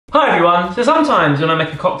Hi everyone, so sometimes when I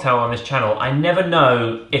make a cocktail on this channel, I never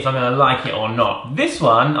know if I'm going to like it or not. This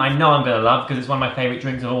one, I know I'm going to love because it's one of my favourite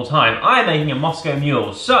drinks of all time. I'm making a Moscow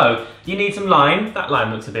Mule, so you need some lime. That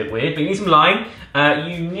lime looks a bit weird, but you need some lime.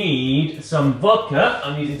 You need some vodka.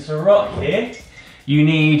 I'm using Ciroc here. You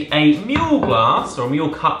need a mule glass, or a mule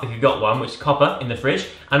cup if you've got one, which is copper, in the fridge,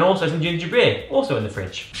 and also some ginger beer, also in the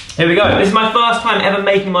fridge. Here we go. This is my first time ever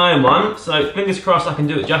making my own one, so fingers crossed I can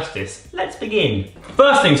do it justice. Let's begin.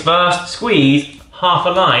 First things first, squeeze half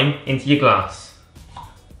a lime into your glass.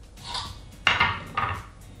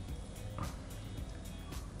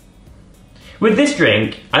 With this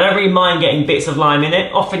drink, I don't really mind getting bits of lime in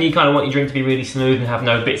it. Often you kind of want your drink to be really smooth and have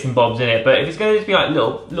no bits and bobs in it, but if it's going to be like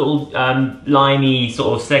little limey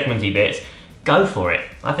sort of segmenty bits, go for it.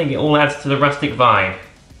 I think it all adds to the rustic vibe.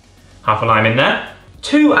 Half a lime in there.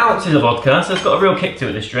 2 ounces of vodka, so it's got a real kick to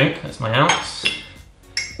it, this drink. That's my ounce.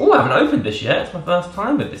 Oh, I haven't opened this yet. It's my first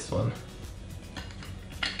time with this one.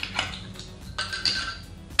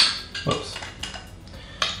 Whoops.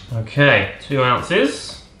 Okay, 2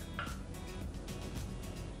 ounces.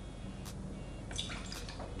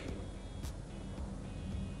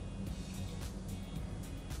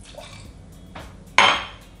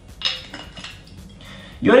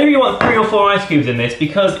 You only really want 3 or 4 ice cubes in this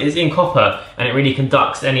because it's in copper and it really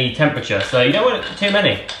conducts any temperature. So you don't want too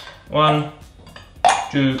many. 1,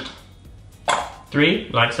 2, 3,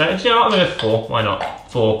 like so. Actually, I'm gonna go 4. Why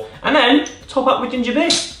not? 4. And then top up with ginger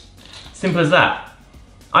beer. Simple as that.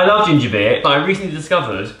 I love ginger beer, but I recently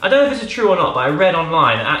discovered, I don't know if this is true or not, but I read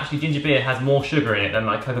online that actually ginger beer has more sugar in it than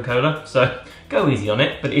like Coca-Cola. So go easy on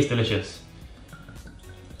it, but it is delicious.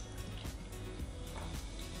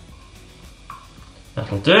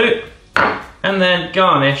 That'll do. And then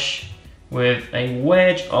garnish with a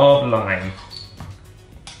wedge of lime.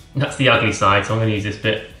 That's the ugly side, so I'm going to use this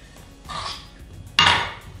bit.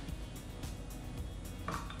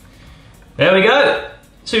 There we go.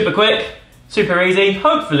 Super quick, super easy,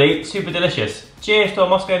 hopefully super delicious. Cheers to a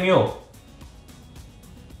Moscow Mule.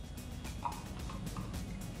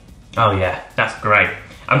 Oh yeah, that's great.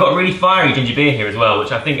 I've got really fiery ginger beer here as well,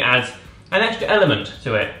 which I think adds an extra element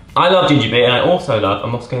to it. I love ginger beer and I also love a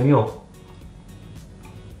Moscow Mule.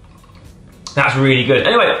 That's really good.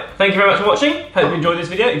 Anyway, thank you very much for watching. Hope you enjoyed this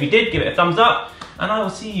video. If you did, give it a thumbs up and I will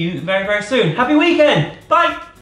see you very, very soon. Happy weekend. Bye.